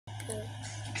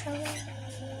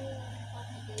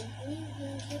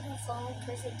phone,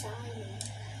 perfect timing.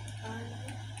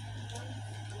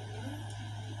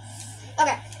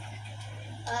 Okay.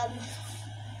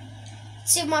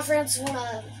 See if my friends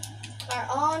are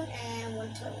on and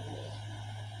want to play with me.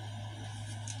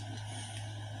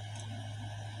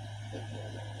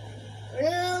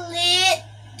 Really?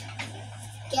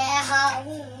 Get hot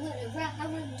with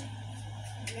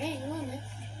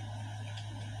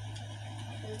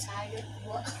Blue Tiger.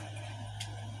 What?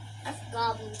 I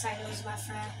forgot Blue Tiger was my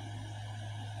friend.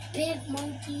 Big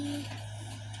Monkey.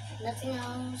 Nothing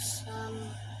else.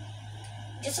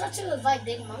 Just want to invite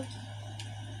Big Monkey.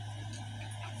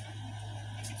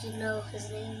 You know his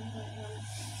name.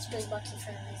 It's Big Monkey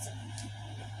for a reason.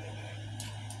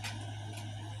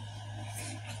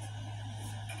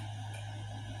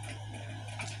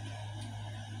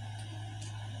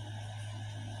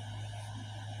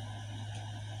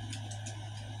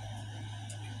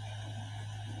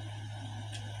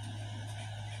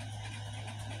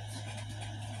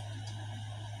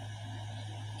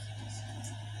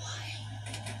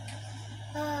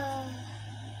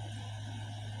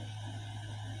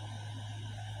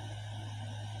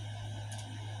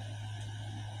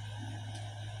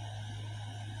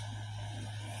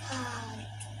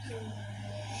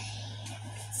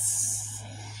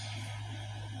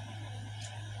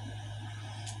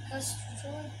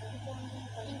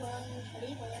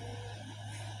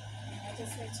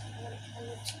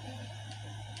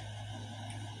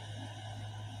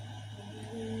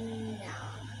 No,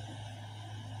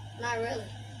 not really.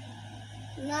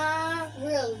 Not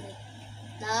really.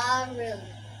 Not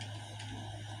really.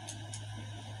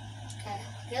 Okay,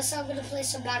 I guess I'm gonna play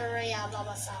some Battle Royale by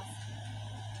myself.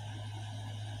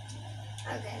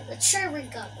 Okay, but sure we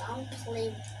go. I don't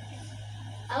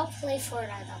play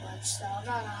Fortnite that much, so I'm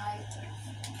not hyped.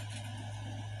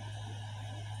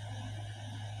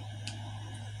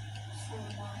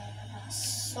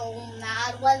 So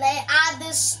mad when they add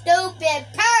this stupid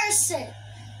person.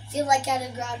 Feel like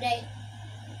Ariana Grande.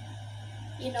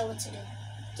 You know what to do.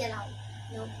 Get out.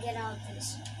 No, get out of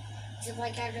this. Feel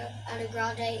like Ariana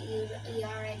Grande. You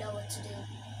already know what to do.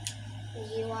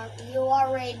 You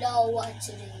already know what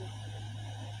to do.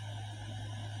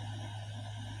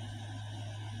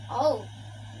 Oh.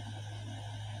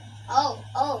 Oh,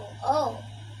 oh, oh.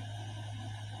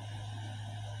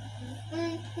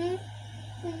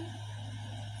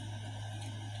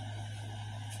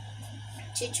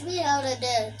 Teach me how to do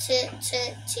it.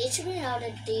 Teach me how to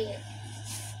do it.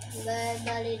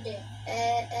 Everybody do it.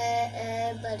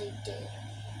 Everybody do it.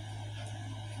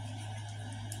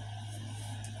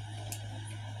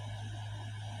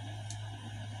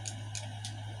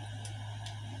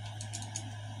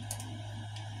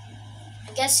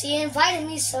 I guess he invited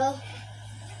me, so.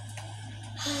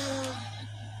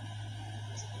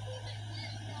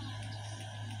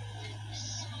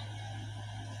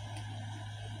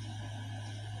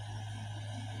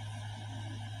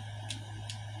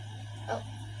 Oh.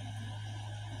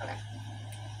 Okay.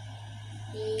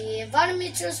 He invited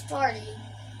me to his party.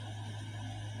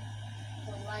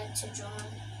 I'd like to join.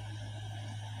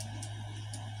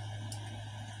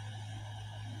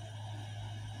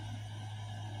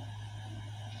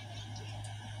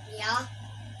 Yeah.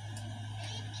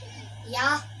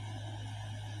 Yeah.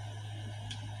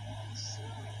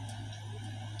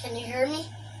 Can you hear me?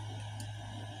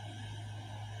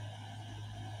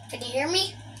 Can you hear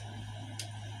me?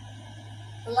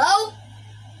 Hello?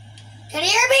 Can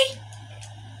you hear me?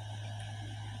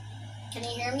 Can you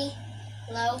hear me?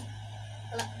 Hello?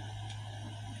 Hello?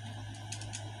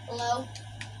 Hello?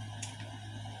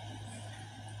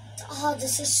 Oh,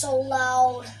 this is so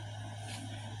loud.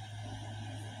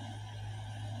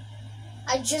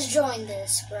 I just joined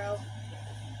this, bro.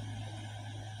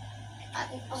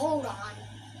 Hold on.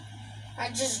 I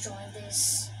just joined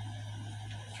this.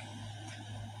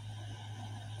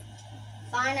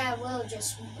 Fine, I will.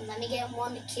 Just let me get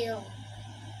one to kill.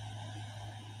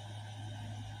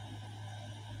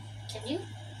 Can you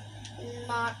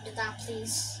not do that,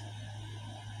 please?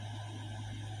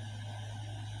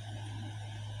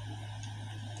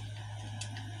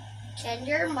 Can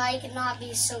your mic not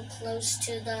be so close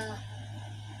to the...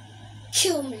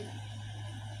 Kill me.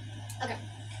 Okay.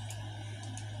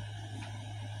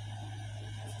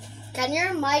 Can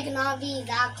your mic not be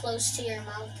that close to your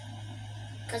mouth?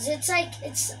 Because it's like,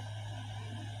 it's...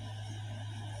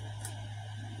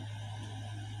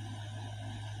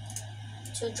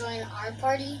 To join our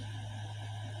party?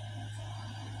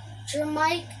 Your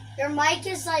mic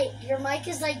is like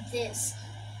this.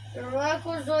 Your mic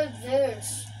was like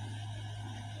this.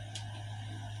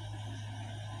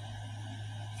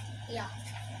 Yeah.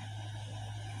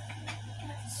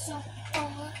 So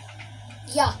far.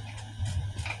 Yeah.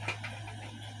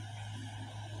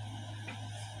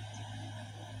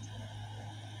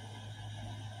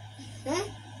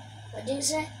 What did you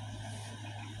say?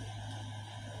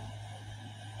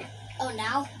 Oh,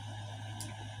 now?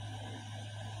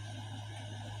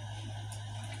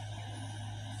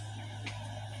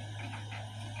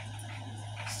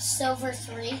 Silver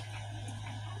 3.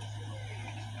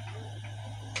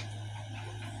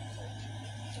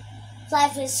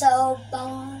 Life is so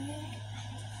boring.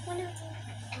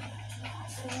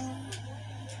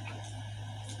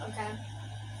 Okay.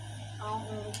 I don't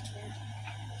really care.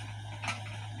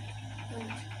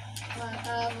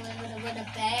 What a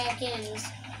bag is.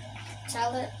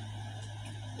 Tell it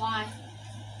why.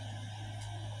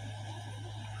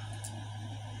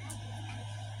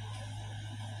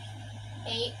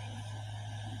 Eight.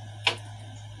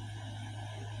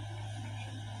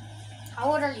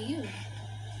 How old are you?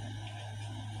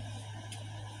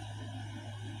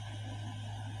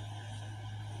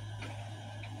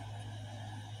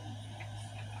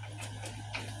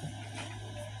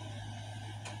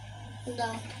 No.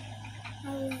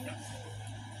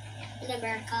 In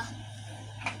America.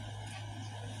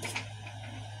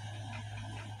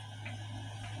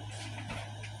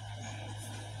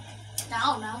 I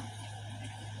don't know.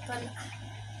 But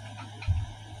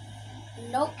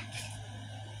nope.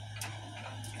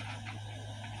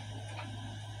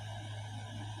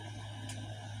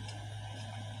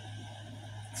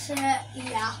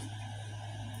 Yeah.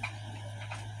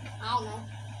 I don't know.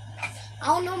 I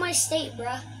don't know my state,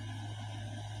 bruh.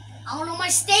 I don't know my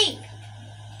state.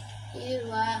 You,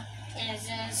 is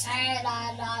this head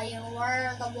I know you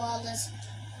were the wildest.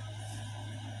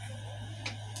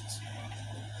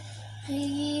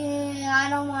 Yeah,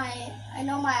 I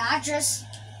know my address,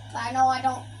 but I know I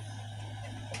don't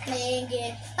think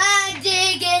it. I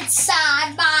dig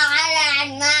inside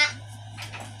my leg.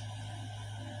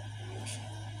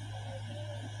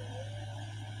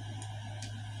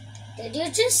 Did you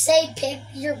just say pick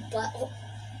your butt?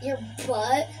 Your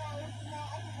butt?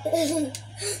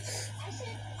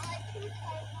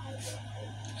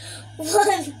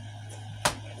 What?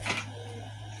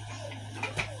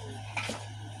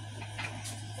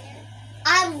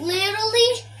 I'm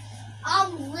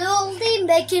literally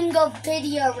making a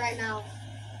video right now.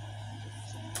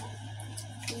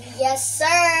 Yes,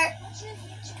 sir.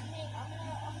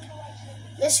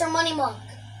 Mr. Money Monk.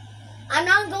 I'm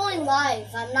not going live.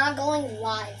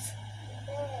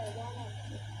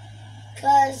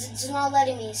 Because it's not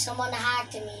letting me. Someone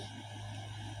hacked me.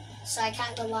 So I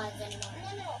can't go live anymore.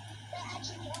 No. But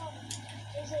actually,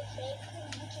 is it fake the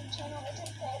YouTube channel? Is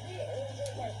it private or is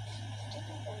it like do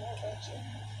people know about you?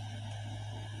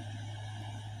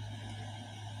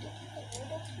 Do people know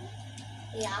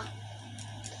about you? Yeah.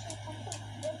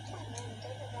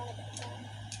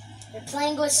 So You're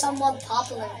playing with someone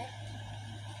popular.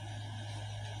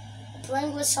 You're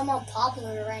playing with someone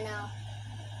popular right now.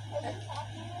 Are you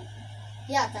popular?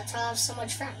 Yeah, that's how I have so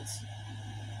much friends.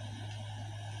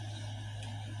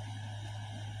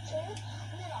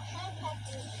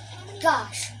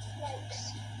 Gosh.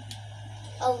 Likes.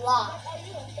 A lot. Are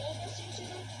you a famous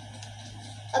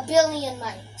YouTuber? 1 billion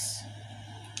likes.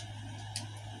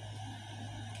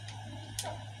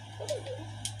 What do you do?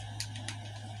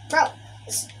 Bro,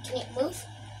 can you move?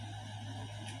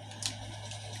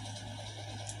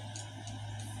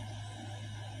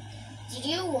 Did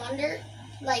you wonder,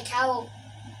 like, how,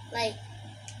 like,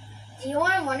 do you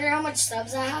want to wonder how much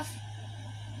subs I have?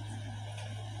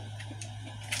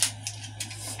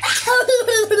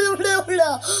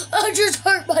 I just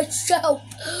hurt myself.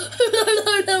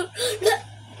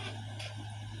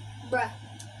 Bruh.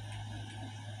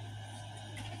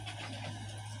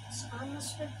 So I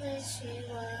must replace you.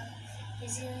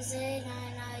 Is it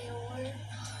not your word?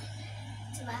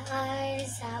 To my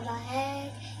eyes, out my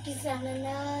head, you found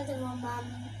another one, mom.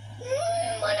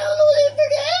 I don't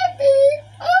forget me.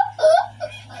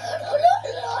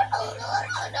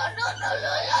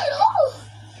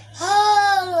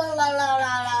 Oh, la la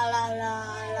la la la la la.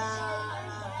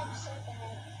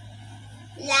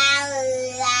 La la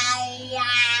la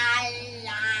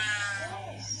la.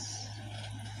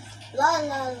 La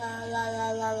la la la la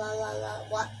la la la la.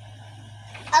 What?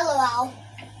 LOL.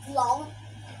 Long.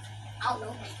 I don't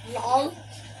know. Long.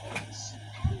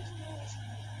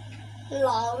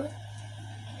 Long.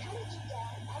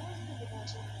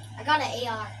 I got an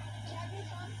AR.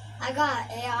 I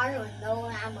got an AR with no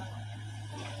ammo.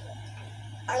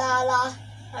 La la la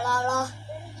la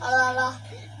la la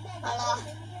la.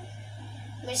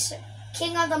 Mr.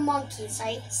 King of the Monkeys.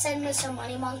 I said Mr.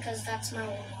 Money Monk because that's my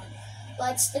old one.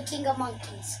 but it's the King of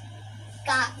Monkeys.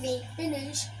 Got me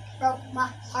finished, broke my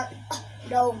heart.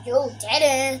 No, you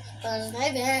didn't. Was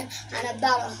living and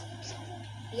about a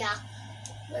yeah.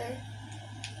 Where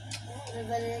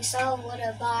everybody saw with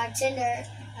a bartender.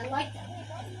 I like them.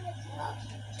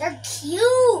 They're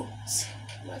cute.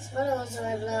 What's one of those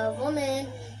little woman?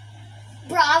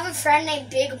 Bro, I have a friend named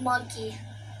Big Monkey.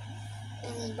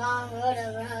 And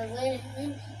whatever.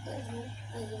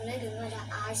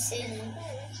 I sing.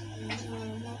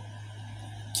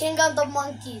 King of the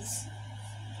Monkeys.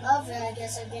 Love it. I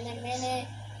guess I've been a minute.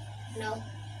 No.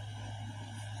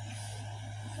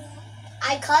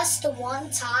 I cussed one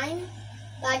time,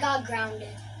 but I got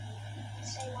grounded.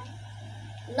 Say what?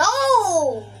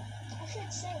 No! I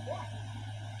said say what?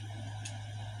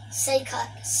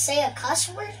 Say a cuss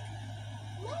word?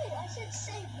 No, I said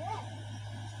say what?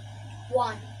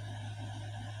 One.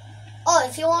 Oh,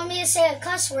 if you want me to say a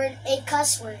cuss word, a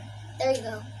cuss word. There you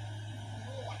go.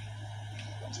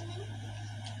 What do you mean?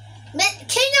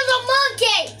 King of the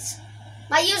Monkeys!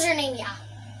 My username, yeah.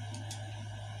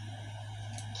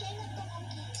 King of the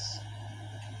Monkeys.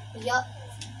 Yup.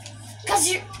 Cause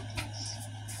you're...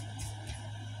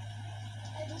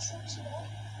 I just searched it up.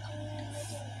 I'm gonna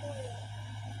make it for you.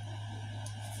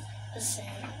 Listen.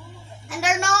 And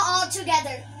they're not all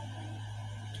together.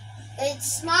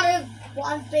 It's not a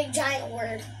one big giant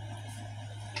word.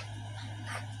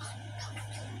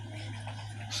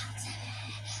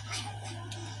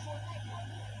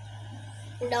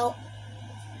 No.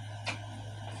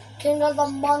 King of the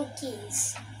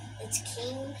Monkeys. It's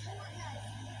King.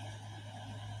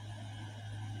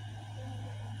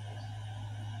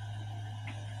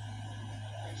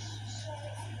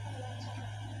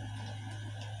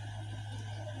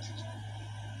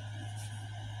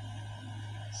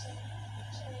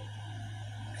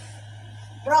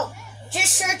 Bro,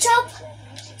 just search up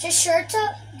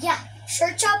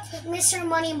Mr.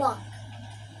 Money Monk.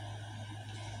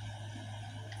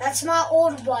 That's my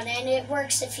old one, and it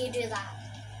works if you do that.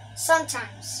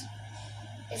 Sometimes,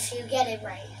 if you get it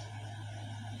right.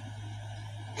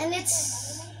 And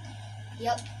it's,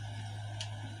 yep.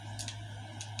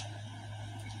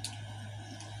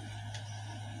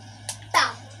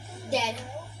 Bow, dead.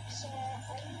 So,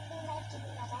 are you going to have to be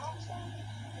my mom's phone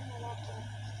and my laptop?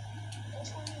 Which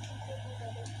one do you think would be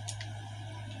better?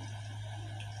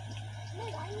 No,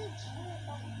 I need your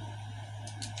phone.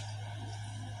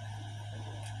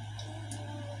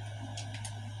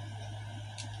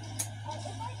 If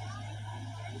I die,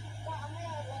 I'm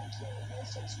gonna like you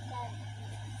subscribe.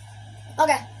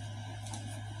 Okay.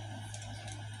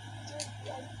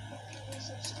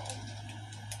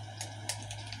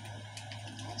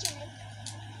 What's your name?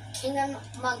 King of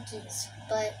Monkeys.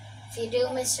 But if you do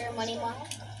Mr. Money Monk,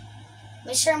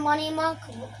 Mr. Money Monk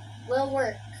will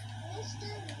work. Mr.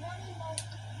 Money Monk.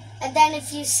 And then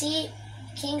if you see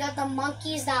King of the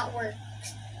Monkeys, that works.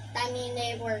 I mean,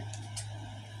 they work.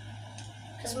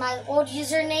 Because my old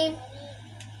username,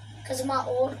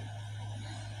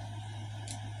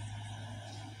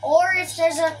 or if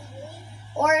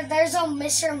there's a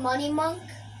Mr. Money Monk,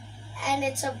 and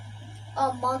it's a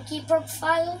monkey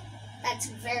profile, that's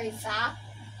very fat.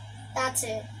 That's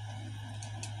it.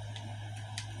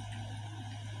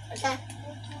 Okay?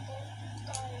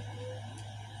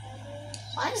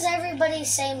 Why does everybody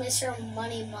say Mr.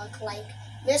 Money Monk like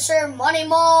Mr. Money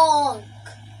Monk?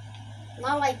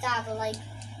 Not like that, but like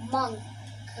monk.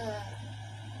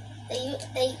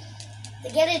 They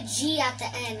get a G at the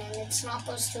end, and it's not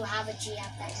supposed to have a G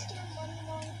at the Mr. end. Money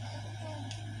Monk.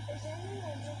 Is there any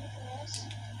anything else?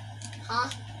 Huh?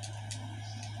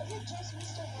 Is it just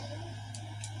Mr. Money?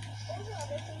 What was the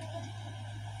other thing again?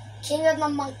 King of the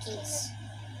Monkeys.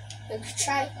 You could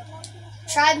try The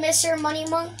monkeys? Mr. Money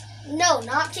Monk. No,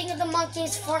 not King of the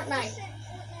Monkeys. Fortnite.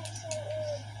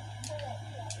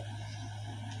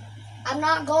 I'm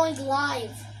not going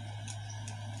live.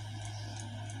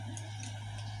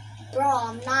 Bro,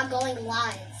 I'm not going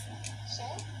live.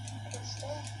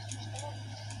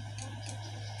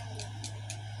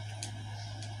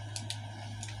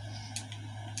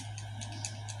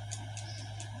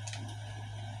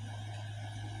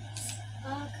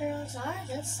 All girls are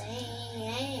the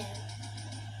same.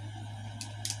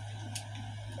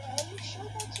 Are you sure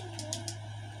that's your name?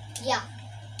 Yeah.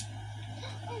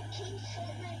 Oh, King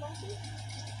Fortnite Monkey?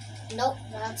 Nope,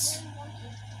 that's... Green monkey.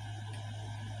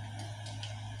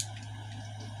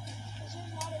 Is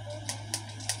yours not a green monkey?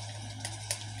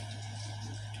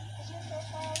 Is your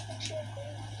profile picture a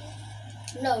green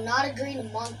monkey? No, not a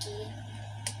green monkey.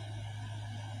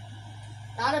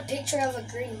 Not a picture of a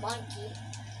green monkey.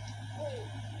 Wait.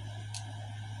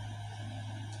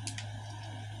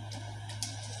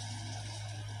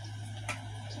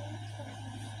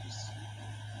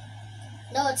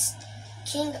 No, it's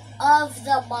King of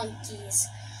the Monkeys,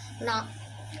 not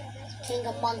King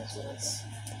of Monkeys.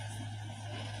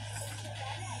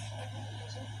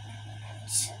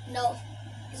 No,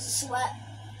 Sweat.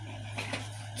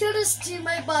 Kill his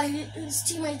teammate by his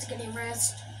teammates getting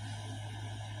rest.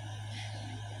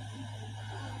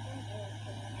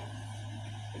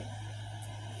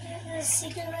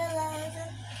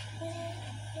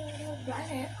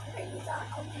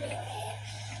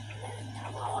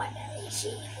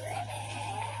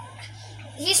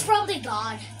 He's probably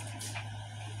gone.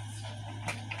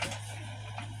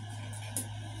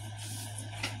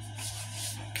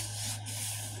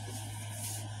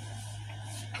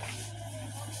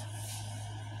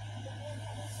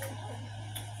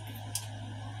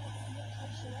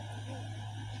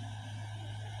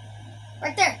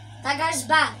 Right there. That guy's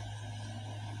bad.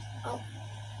 Oh.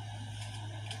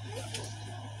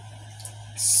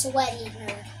 Sweaty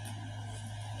nerd.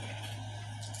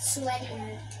 Sweaty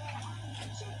nerd.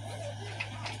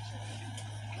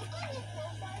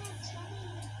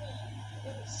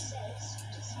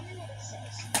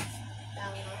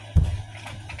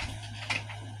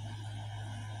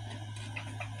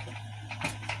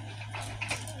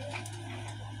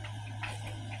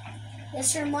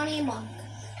 Mr. Money Monk.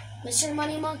 Mr.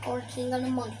 Money Monk or King of the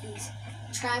Monkeys.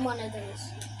 Try one of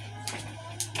those.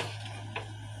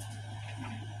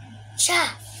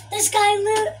 Chat, this guy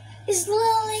is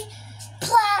literally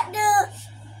platinum.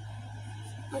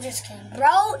 I'm just kidding.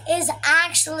 Bro is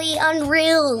actually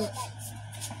unreal.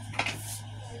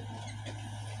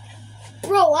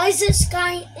 Bro, why is this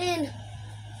guy in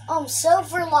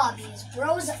silver lobbies?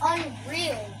 Bro's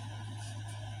unreal.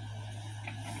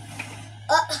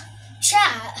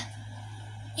 Chat.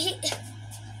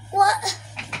 What?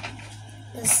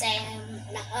 The same.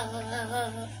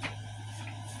 No.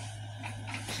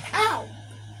 Ow.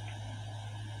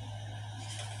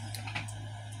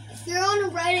 If you're on the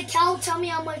right account, tell me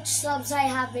how much subs I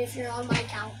have if you're on my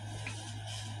account.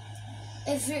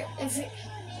 If you're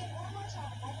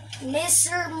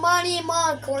Mr. Money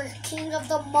Monk or King of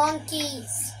the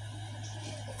Monkeys.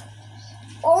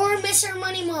 Or Mr.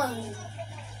 Money Monk.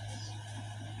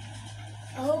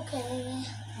 Okay.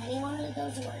 Any one of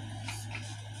those words.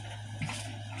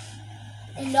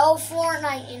 And no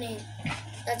Fortnite in it.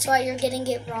 That's why you're getting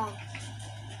it wrong.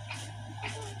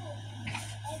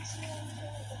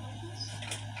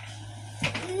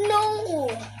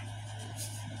 No.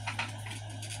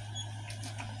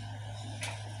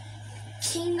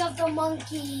 King of the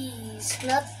Monkeys.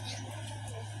 Nothing.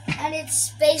 And it's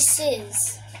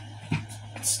spaces.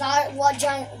 It's not one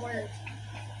giant word.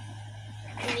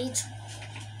 In each.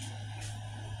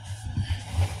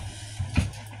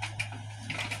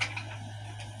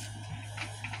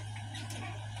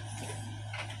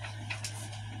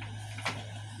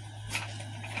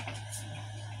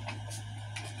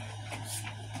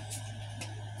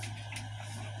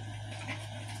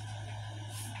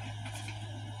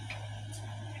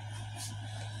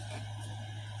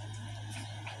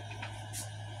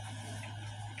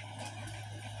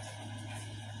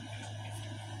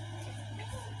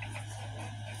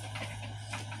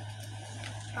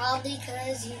 Probably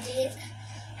because you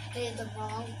did the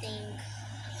wrong thing.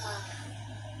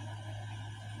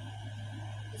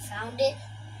 You found it?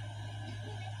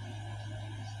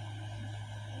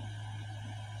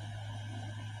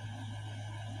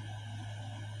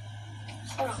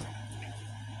 Hold on.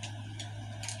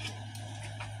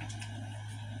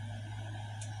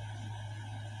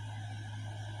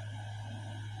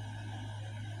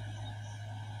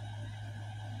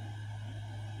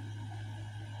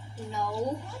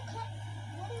 No.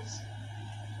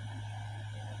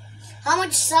 How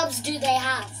much subs do they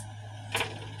have?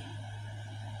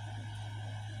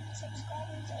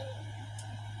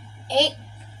 Eight?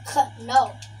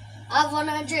 No. I have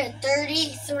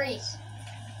 133.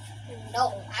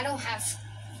 No, I don't have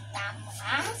that.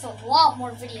 I have a lot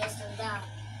more videos than that.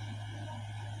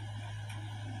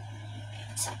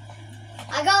 So,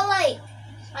 I got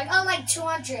like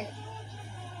 200.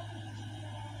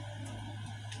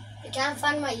 You can't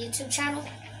find my YouTube channel?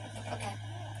 Okay.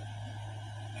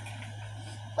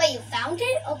 Wait, you found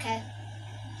it? Okay.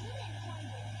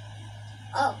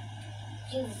 Oh,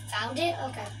 you found it?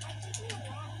 Okay.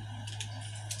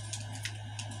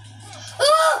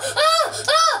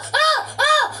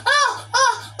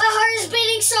 My heart is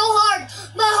beating so hard.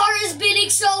 My heart is beating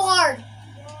so hard.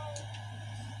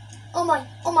 Oh my,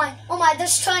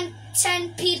 there's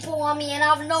 10 people on me and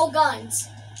I have no guns.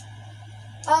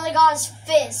 All I got is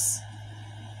fists.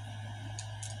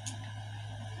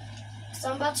 So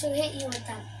I'm about to hit you with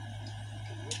them.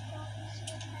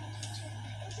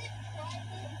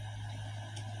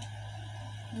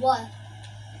 What?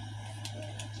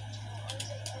 Or is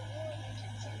it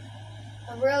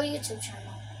a A real YouTube channel? real YouTube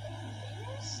channel. Are you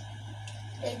famous?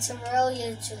 It's a real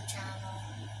YouTube channel.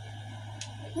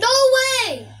 No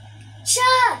way!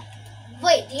 Chat!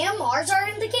 Wait, the MRs are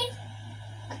in the game?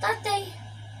 I thought they...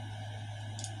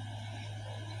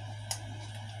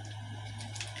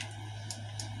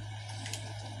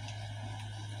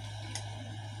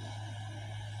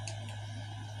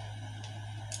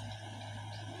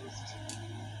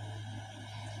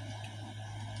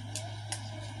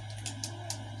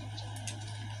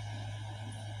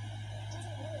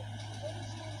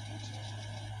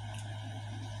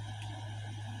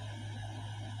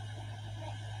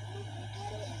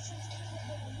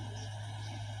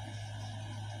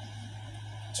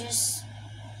 Just...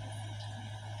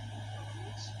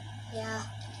 Yeah.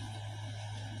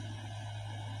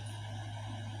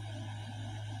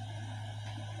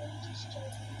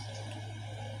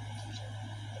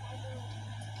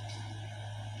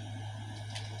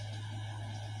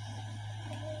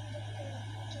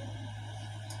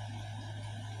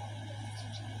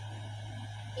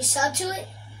 You sub to it?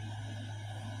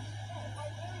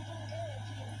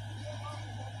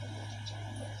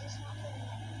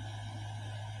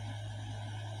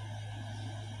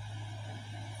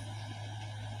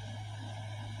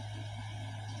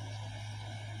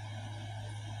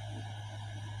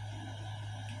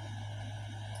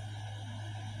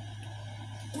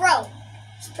 Bro,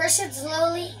 this person's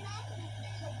literally...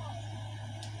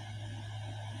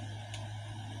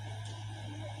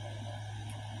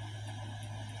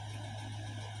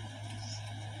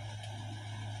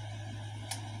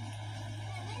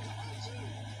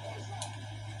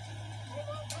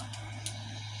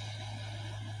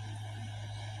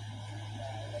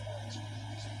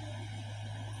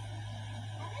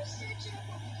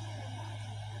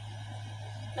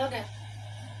 Okay.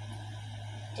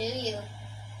 Do you?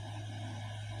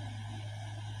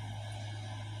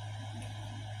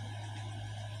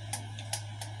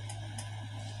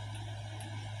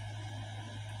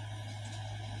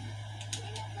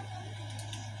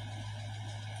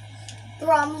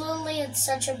 Bro, I'm literally in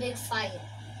such a big fight.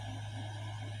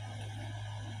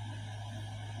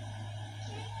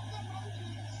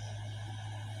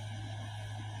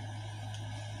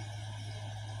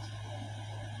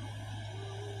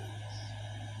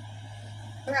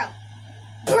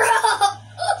 Bro,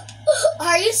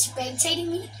 are you spectating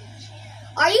me?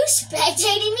 Are you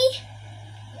spectating me?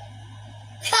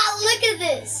 God, look at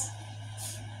this.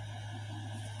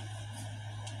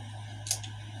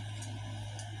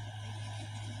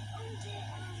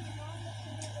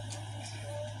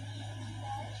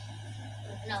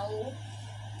 No.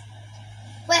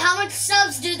 Wait, how much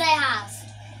subs do they have?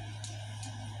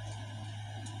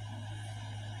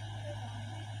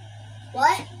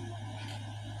 What?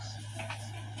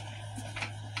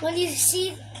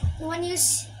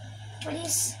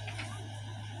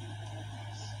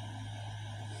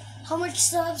 How much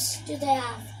subs do they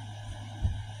have?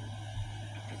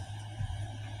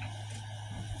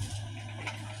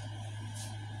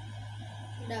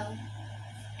 No.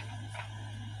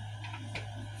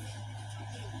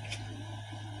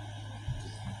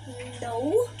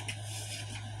 No.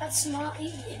 That's not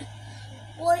even.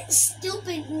 What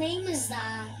stupid name is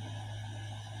that?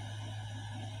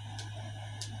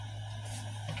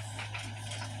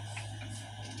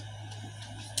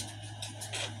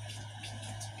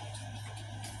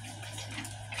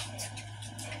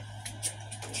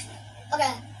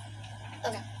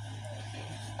 Okay.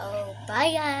 Oh,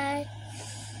 bye guys.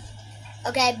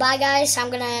 Okay, bye guys. I'm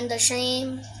gonna end the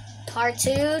stream. Part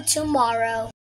 2 tomorrow.